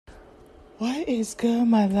What is good,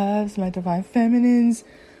 my loves, my divine feminines,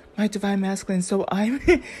 my divine masculines? So I'm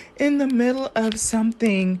in the middle of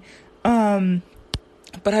something, but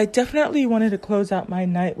I definitely wanted to close out my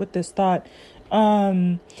night with this thought.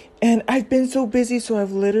 And I've been so busy, so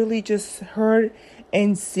I've literally just heard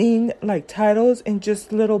and seen like titles and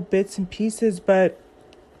just little bits and pieces. But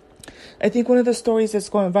I think one of the stories that's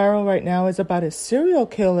going viral right now is about a serial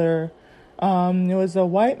killer. It was a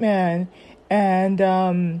white man,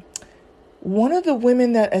 and one of the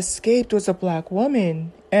women that escaped was a black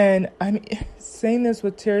woman. And I'm saying this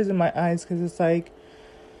with tears in my eyes because it's like,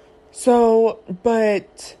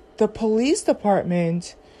 but the police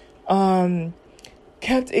department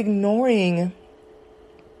kept ignoring,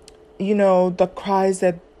 the cries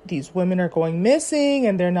that these women are going missing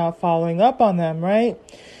and they're not following up on them, right?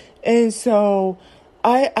 And so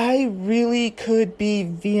I really could be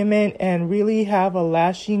vehement and really have a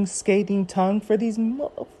lashing, scathing tongue for these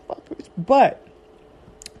motherfuckers. But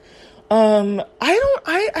I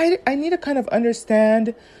need to kind of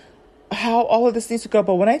understand how all of this needs to go.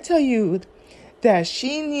 But when I tell you that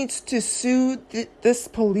she needs to sue this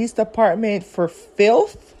police department for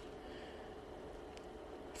filth,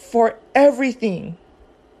 for everything,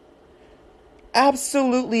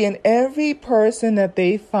 absolutely, and every person that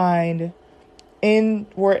they find in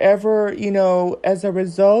wherever, as a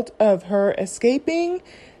result of her escaping,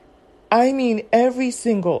 I mean, every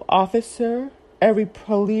single officer, every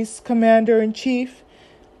police commander in chief.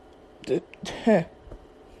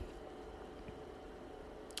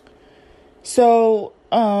 So,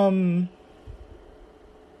 I'm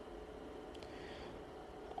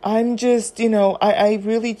just, I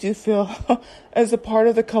really do feel as a part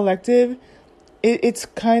of the collective, it's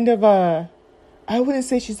kind of I wouldn't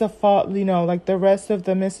say she's a fault, like the rest of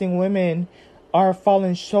the missing women are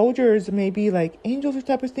fallen soldiers, maybe like angels or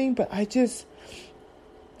type of thing. But I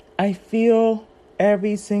feel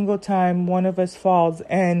every single time one of us falls.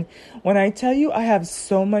 And when I tell you I have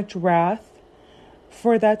so much wrath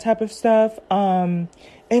for that type of stuff. And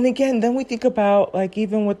again, then we think about like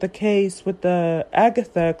even with the case with the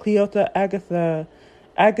Cleotha Agatha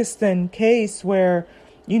Agustin case where,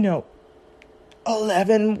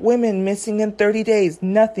 11 women missing in 30 days,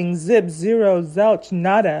 nothing, zip, zero, zilch,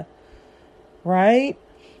 nada, right?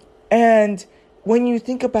 And when you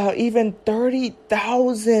think about even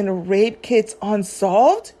 30,000 rape kits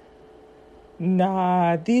unsolved,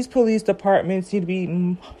 these police departments need to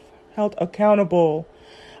be held accountable.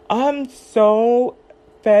 I'm so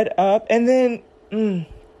fed up. And then,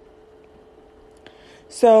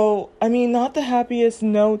 so, I mean, not the happiest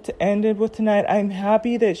note to end it with tonight. I'm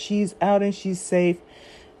happy that she's out and she's safe.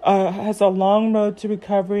 Has a long road to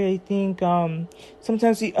recovery. I think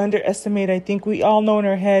sometimes we underestimate. I think we all know in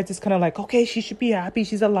our heads it's kind of like, okay, she should be happy,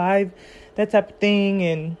 she's alive, that type of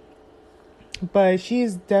thing. But she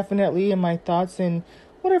is definitely in my thoughts and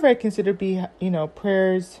whatever I consider to be,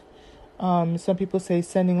 prayers. Some people say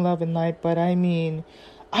sending love and light, but I mean,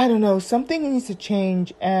 I don't know, something needs to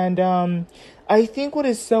change. And I think what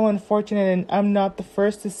is so unfortunate, and I'm not the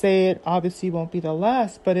first to say it, obviously won't be the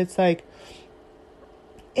last, but it's like,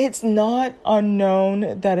 it's not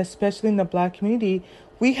unknown that especially in the Black community,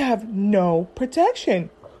 we have no protection.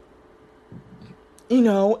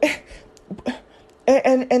 And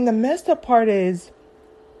the messed up part is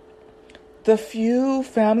the few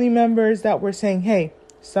family members that were saying, hey,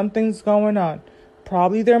 something's going on.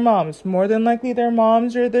 Probably their moms, more than likely their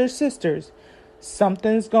moms or their sisters.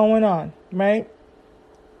 Something's going on, right?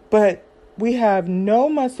 But we have no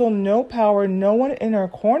muscle, no power, no one in our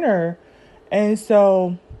corner. And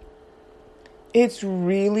so it's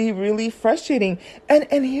really, really frustrating. And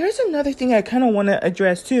here's another thing I kind of want to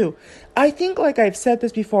address too. I think, like I've said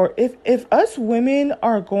this before, if us women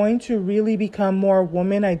are going to really become more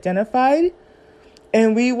woman identified,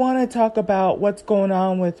 and we want to talk about what's going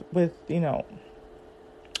on with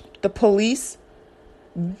the police,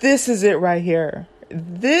 this is it right here.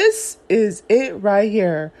 This is it right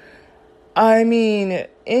here. I mean,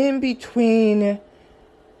 in between,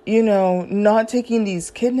 not taking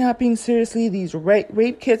these kidnappings seriously, these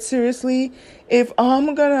rape kits seriously, if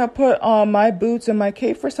I'm going to put on my boots and my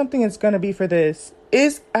cape for something, it's going to be for this.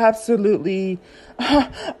 It's absolutely,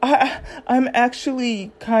 I'm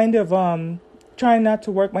actually kind of trying not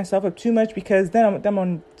to work myself up too much because then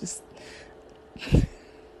I'm just...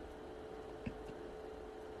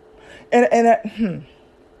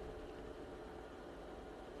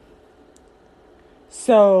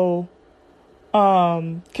 So,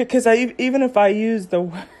 because even if I use the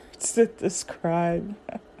words to describe,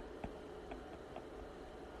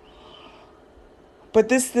 but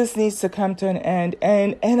this needs to come to an end,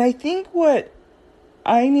 and I think what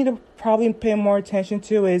I need to probably pay more attention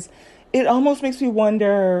to is it almost makes me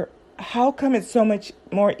wonder how come it's so much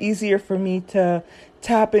more easier for me to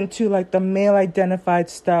tap into like the male identified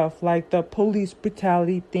stuff, like the police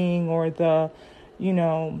brutality thing or the, you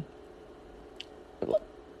know,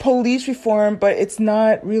 police reform, but it's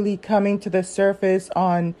not really coming to the surface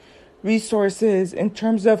on resources in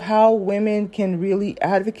terms of how women can really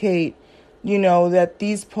advocate, that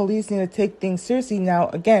these police need to take things seriously. Now,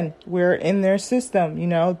 again, we're in their system,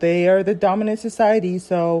 they are the dominant society.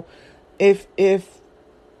 So if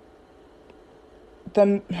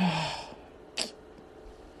the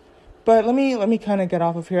but let me kind of get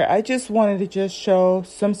off of here. I just wanted to just show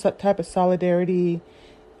some type of solidarity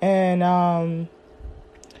and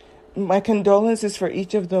my condolences for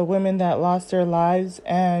each of the women that lost their lives.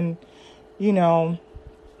 And, you know,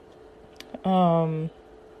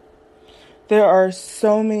 there are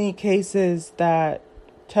so many cases that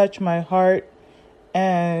touch my heart.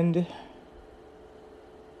 And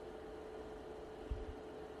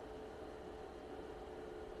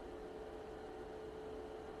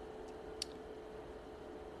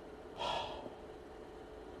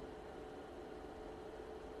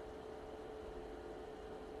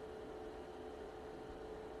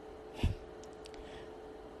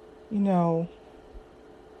you know,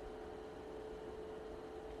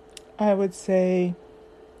 I would say,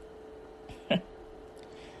 I've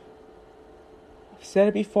said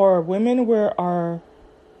it before,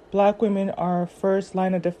 black women are first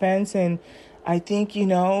line of defense. And I think,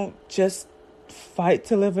 just fight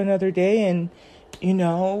to live another day. And,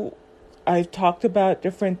 I've talked about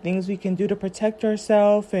different things we can do to protect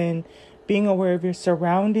ourselves and being aware of your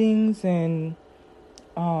surroundings. And,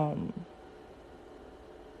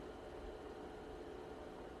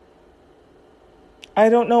 I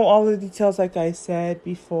don't know all the details, like I said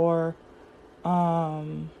before,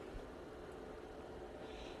 for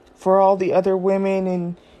all the other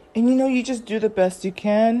women, and you just do the best you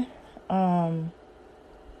can. I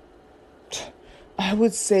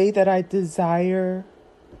would say that I desire,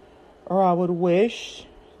 or I would wish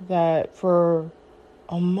that for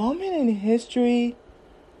a moment in history,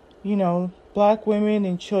 black women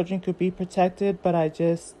and children could be protected, but I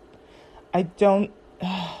don't.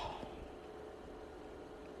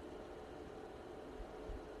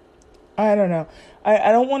 I don't know.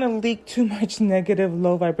 I don't want to leak too much negative,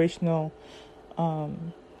 low vibrational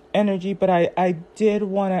energy, but I did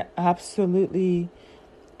want to absolutely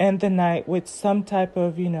end the night with some type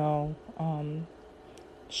of,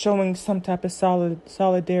 showing some type of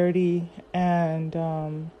solidarity. And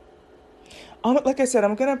like I said,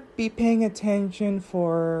 I'm going to be paying attention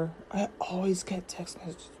I always get text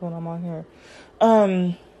messages when I'm on here.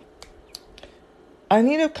 I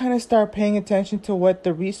need to kind of start paying attention to what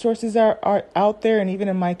the resources are out there, and even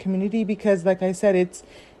in my community, because like I said,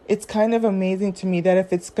 it's kind of amazing to me that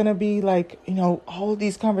if it's going to be like, all of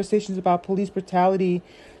these conversations about police brutality,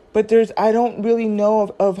 but I don't really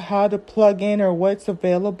know of how to plug in or what's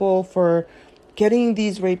available for getting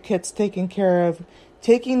these rape kits taken care of,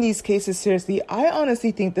 taking these cases seriously. I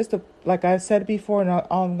honestly think like I've said before, and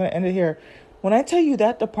I'm going to end it here. When I tell you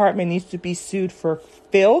that department needs to be sued for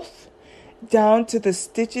filth, down to the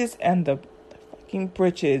stitches and the fucking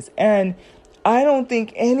britches. And I don't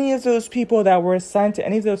think any of those people that were assigned to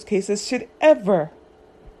any of those cases should ever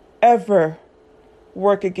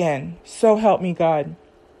work again. So help me God.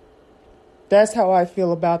 That's how I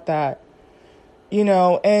feel about that.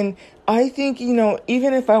 And I think,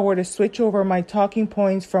 even if I were to switch over my talking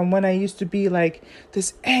points from when I used to be like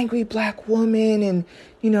this angry black woman and,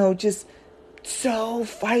 just so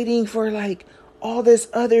fighting for like all this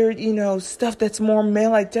other, stuff that's more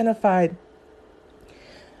male identified.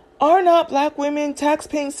 Are not black women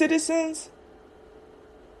tax-paying citizens?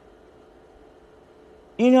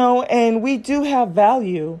 And we do have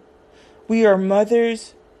value. We are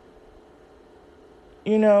mothers.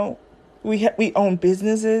 We own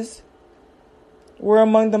businesses. We're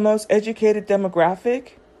among the most educated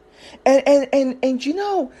demographic. And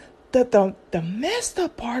the messed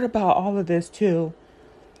up part about all of this too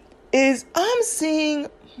is I'm seeing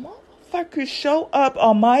motherfuckers show up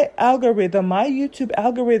on my algorithm, my YouTube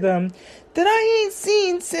algorithm, that I ain't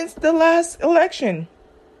seen since the last election.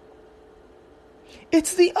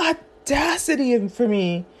 It's the audacity for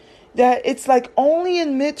me that it's like only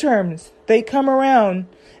in midterms they come around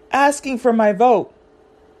asking for my vote.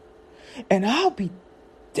 And I'll be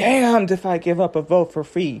damned if I give up a vote for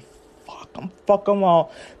free. Fuck them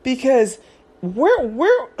all. Because I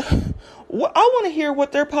want to hear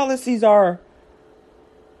what their policies are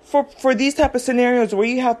for these type of scenarios where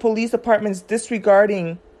you have police departments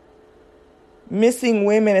disregarding missing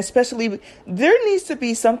women, especially. There needs to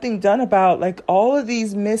be something done about like all of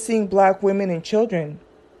these missing black women and children.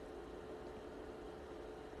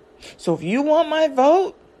 So if you want my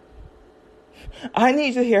vote, I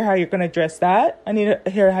need to hear how you're going to address that. I need to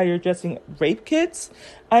hear how you're addressing rape kits.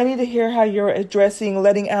 I need to hear how you're addressing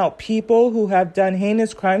letting out people who have done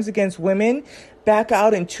heinous crimes against women back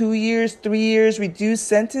out in 2 years, 3 years, reduced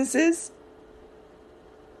sentences.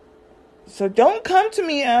 So don't come to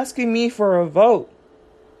me asking me for a vote.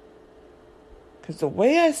 Because the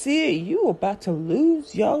way I see it, you about to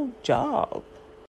lose your job.